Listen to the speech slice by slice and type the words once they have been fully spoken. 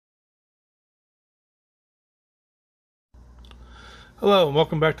Hello and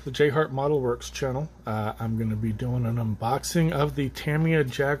welcome back to the J-Hart Model Works channel. I'm going to be doing an unboxing of the Tamiya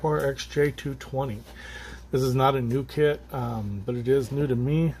Jaguar XJ220. This is not a new kit, but it is new to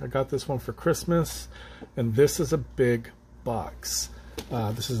me. I got this one for Christmas, and this is a big box.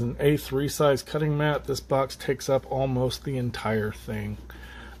 This is an A3 size cutting mat. This box takes up almost the entire thing.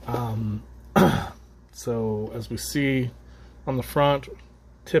 So as we see on the front,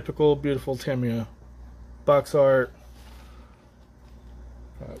 typical beautiful Tamiya box art.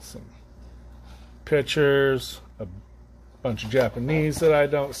 Got some pictures, a bunch of Japanese that I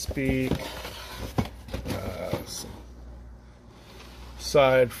don't speak, some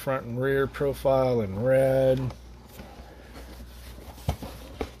side, front, and rear profile in red.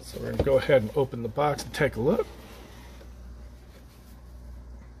 So we're going to go ahead and open the box and take a look.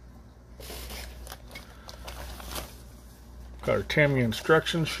 Got our Tamiya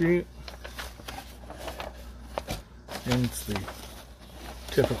instruction sheet. And it's the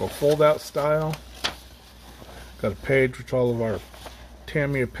typical fold-out style. Got a page with all of our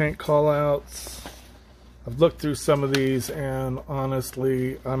Tamiya paint call-outs. I've looked through some of these, and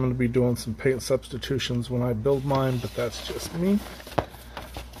honestly, I'm going to be doing some paint substitutions when I build mine, but that's just me.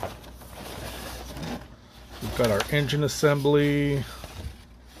 We've got our engine assembly,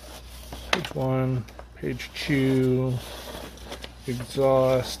 page 1, page 2,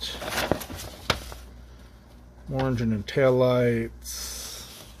 exhaust, engine and tail lights.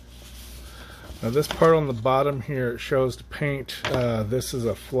 Now this part on the bottom here, it shows to paint. This is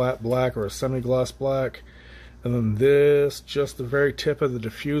a flat black or a semi-gloss black. And then this, just the very tip of the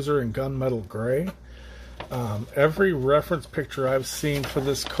diffuser in gunmetal gray. Every reference picture I've seen for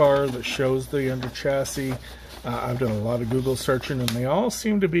this car that shows the under chassis, I've done a lot of Google searching, and they all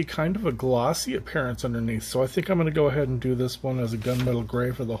seem to be kind of a glossy appearance underneath. So I think I'm going to go ahead and do this one as a gunmetal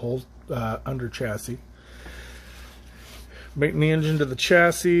gray for the whole under chassis. Mating the engine to the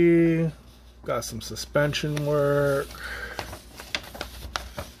chassis. Got some suspension work.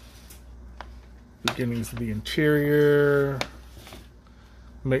 Beginnings of the interior.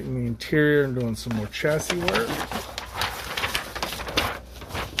 Making the interior and doing some more chassis work.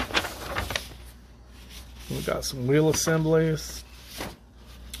 We got some wheel assemblies.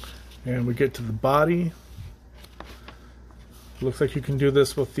 And we get to the body. Looks like you can do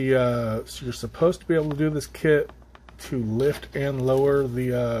this with the, so you're supposed to be able to do this kit to lift and lower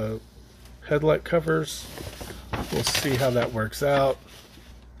the headlight covers. We'll see how that works out.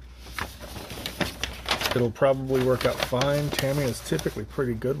 It'll probably work out fine. Tamiya is typically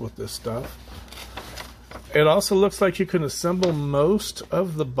pretty good with this stuff. It also looks like you can assemble most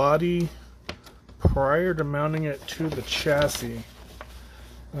of the body prior to mounting it to the chassis.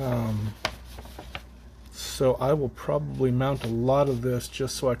 So I will probably mount a lot of this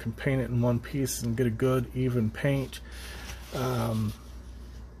just so I can paint it in one piece and get a good even paint.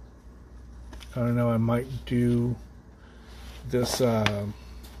 I don't know, I might do this,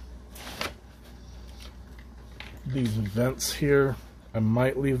 these vents here. I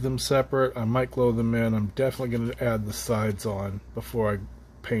might leave them separate. I might glue them in. I'm definitely going to add the sides on before I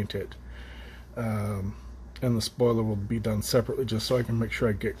paint it. And the spoiler will be done separately just so I can make sure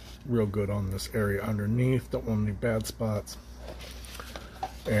I get real good on this area underneath. Don't want any bad spots.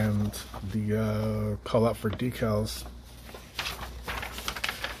 And the call out for decals.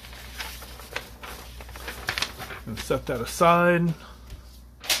 And set that aside. We've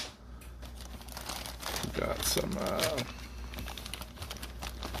got some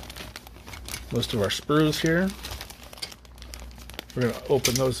most of our sprues here. We're going to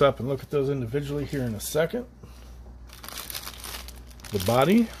open those up and look at those individually here in a second. The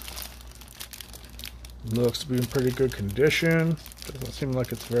body looks to be in pretty good condition. Doesn't seem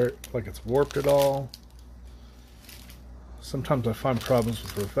like it's it's warped at all. Sometimes I find problems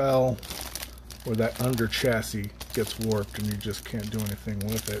with Revell where that under chassis gets warped and you just can't do anything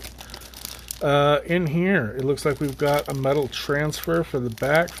with it. In here, it looks like we've got a metal transfer for the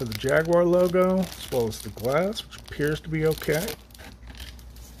back for the Jaguar logo, as well as the glass, which appears to be okay.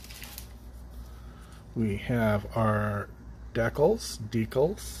 We have our decals,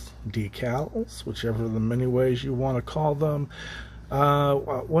 decals, whichever of the many ways you want to call them.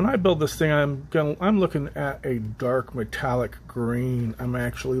 When I build this thing, I'm looking at a dark metallic green. I'm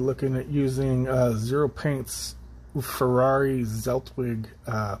actually looking at using Zero Paint's Ferrari Zeltwig,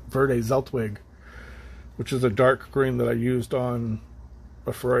 Verde Zeltwig, which is a dark green that I used on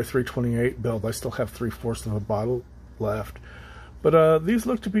a Ferrari 328 build. I still have 3/4 of a bottle left. But these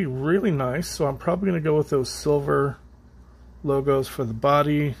look to be really nice, so I'm probably going to go with those silver logos for the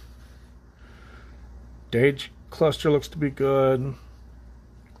body. Gauge cluster looks to be good.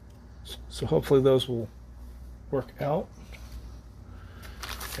 So hopefully those will work out.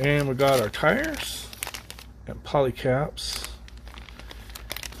 And we got our tires and poly caps.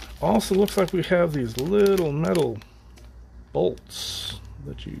 Also looks like we have these little metal bolts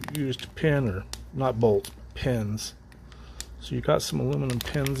that you use to pin, or not bolts, pins. So you got some aluminum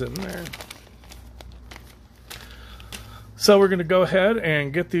pins in there. So we're going to go ahead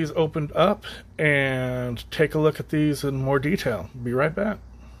and get these opened up and take a look at these in more detail. Be right back.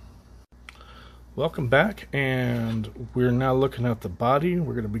 Welcome back, and we're now looking at the body.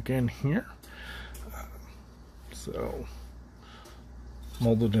 We're going to begin here. So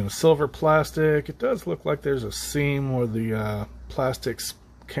molded in a silver plastic. It does look like there's a seam where the plastics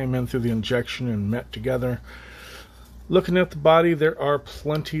came in through the injection and met together. Looking at the body, there are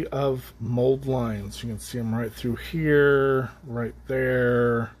plenty of mold lines. You can see them right through here, right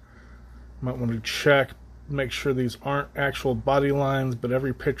there. Might want to check, make sure these aren't actual body lines, but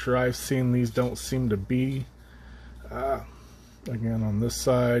every picture I've seen, these don't seem to be. Again, on this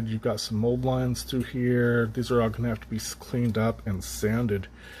side, you've got some mold lines through here. These are all going to have to be cleaned up and sanded.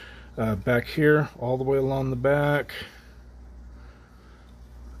 Back here, all the way along the back.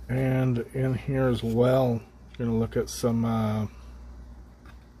 And in here as well. Going to look at some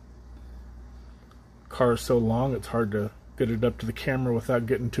car so long it's hard to get it up to the camera without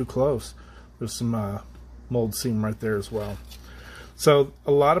getting too close. There's some mold seam right there as well. So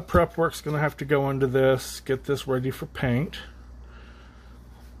a lot of prep work's going to have to go into this, get this ready for paint.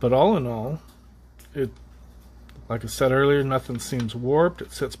 But all in all, it, like I said earlier, nothing seems warped.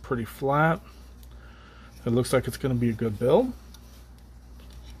 It sits pretty flat. It looks like it's going to be a good build.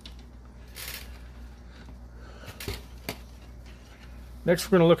 Next,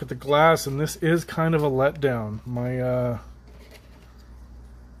 we're going to look at the glass, and this is kind of a letdown. My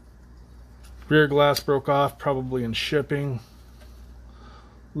rear glass broke off, probably in shipping.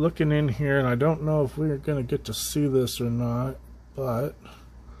 Looking in here, and I don't know if we're going to get to see this or not, but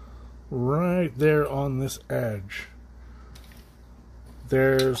right there on this edge,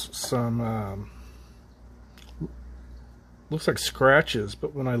 there's some, looks like scratches,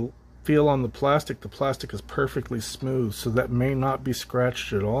 but when I feel on the plastic is perfectly smooth, so that may not be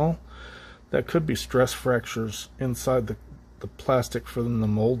scratched at all. That could be stress fractures inside the plastic from the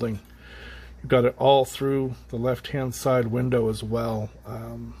molding. You've got it all through the left-hand side window as well.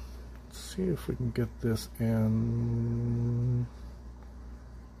 Let's see if we can get this in.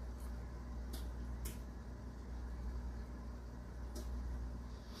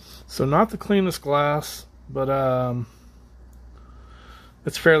 So not the cleanest glass, but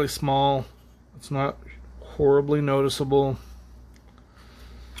it's fairly small. It's not horribly noticeable.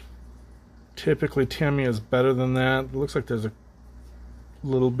 Typically Tamiya is better than that. It looks like there's a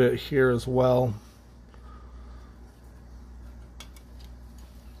little bit here as well.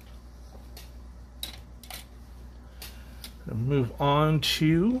 And move on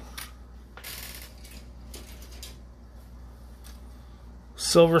to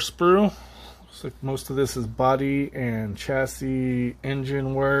silver sprue. Looks like most of this is body and chassis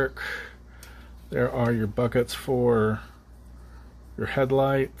engine work. There are your buckets for your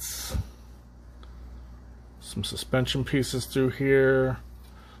headlights. Some suspension pieces through here.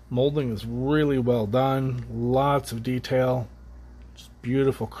 Molding is really well done. Lots of detail. Just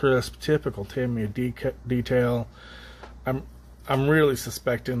beautiful, crisp, typical Tamiya detail. I'm really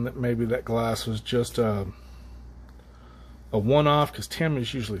suspecting that maybe that glass was just a one-off, because Tamiya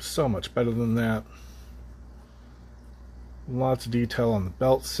is usually so much better than that. Lots of detail on the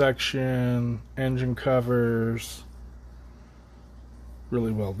belt section, engine covers.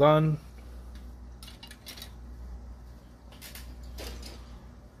 Really well done.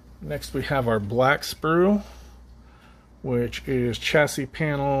 Next we have our black sprue, which is chassis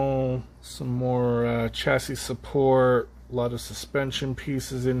panel, some more chassis support, a lot of suspension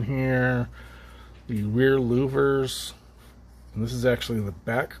pieces in here, the rear louvers. And this is actually the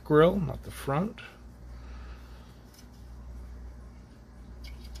back grille, not the front.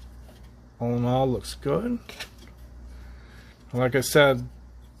 All in all, looks good. Like I said,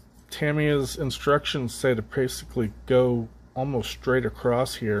 Tamiya's instructions say to basically go almost straight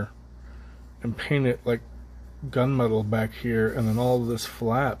across here and paint it like gunmetal back here, and then all of this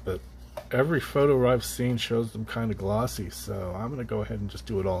flat, but every photo I've seen shows them kind of glossy, so I'm going to go ahead and just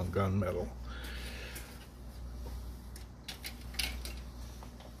do it all in gunmetal.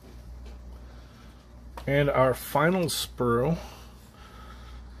 And our final sprue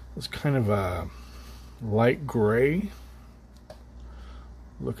is kind of a light gray.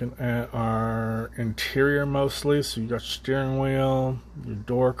 Looking at our interior mostly, so you got your steering wheel, your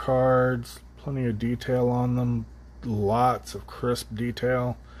door cards, plenty of detail on them, lots of crisp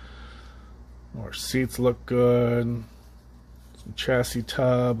detail. Our seats look good. Some chassis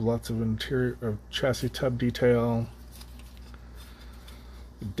tub, lots of interior chassis tub detail.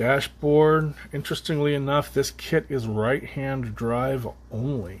 Dashboard. Interestingly enough, this kit is right-hand drive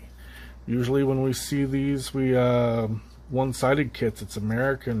only. Usually when we see these, we one-sided kits, it's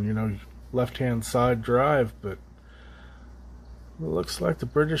American, you know, left-hand side drive, but it looks like the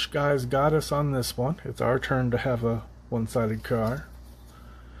British guys got us on this one. It's our turn to have a one-sided car.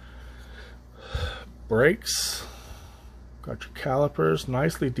 Brakes. Got your calipers,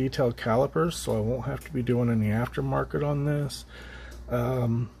 nicely detailed calipers, so I won't have to be doing any aftermarket on this.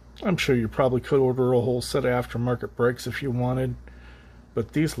 I'm sure you probably could order a whole set of aftermarket brakes if you wanted,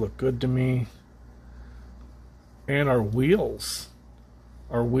 but these look good to me. And our wheels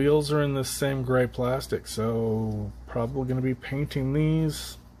are in this same gray plastic, so probably going to be painting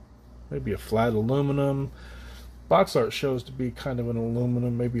these, maybe a flat aluminum. Box art shows to be kind of an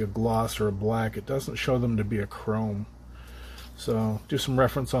aluminum, maybe a gloss or a black. It doesn't show them to be a chrome, so do some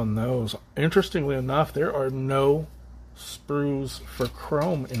reference on those. Interestingly enough, there are no sprues for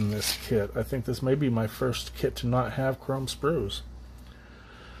chrome in this kit. I think this may be my first kit to not have chrome sprues.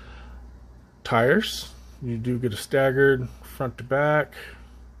 Tires, you do get a staggered front to back.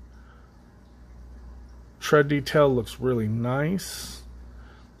 Tread detail looks really nice.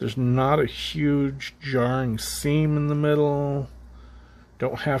 There's not a huge jarring seam in the middle.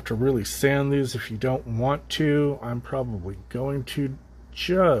 Don't have to really sand these if you don't want to. I'm probably going to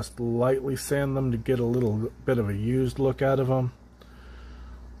just lightly sand them to get a little bit of a used look out of them.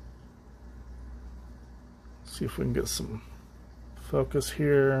 See if we can get some focus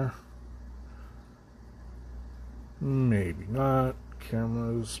here. Maybe not.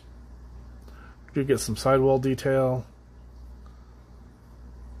 Cameras. Do get some sidewall detail.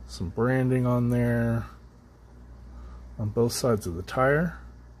 Some branding on there on both sides of the tire.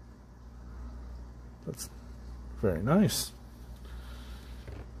 That's very nice.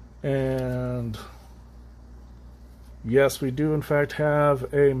 And yes, we do in fact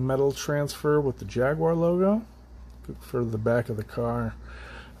have a metal transfer with the Jaguar logo for the back of the car.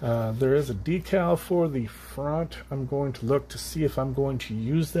 There is a decal for the front. I'm going to look to see if I'm going to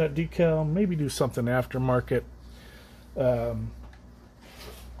use that decal, maybe do something aftermarket.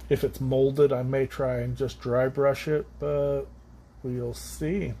 If it's molded, I may try and just dry brush it, but we'll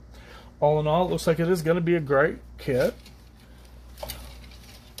see. All in all, it looks like it is going to be a great kit.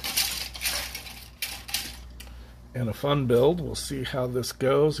 And a fun build. We'll see how this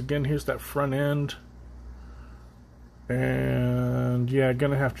goes. Again, here's that front end. And yeah,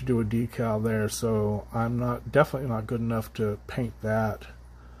 gonna have to do a decal there, so I'm definitely not good enough to paint that.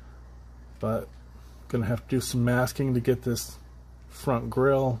 But gonna have to do some masking to get this front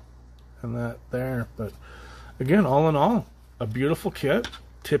grille and that there. But again, all in all, a beautiful kit.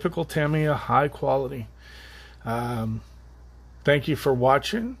 Typical Tamiya, high quality. Thank you for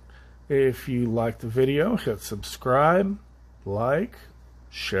watching. If you like the video, hit subscribe, like,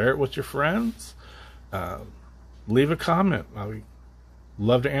 share it with your friends, leave a comment. I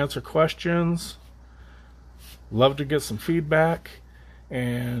love to answer questions, love to get some feedback,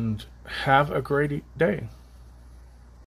 and have a great day.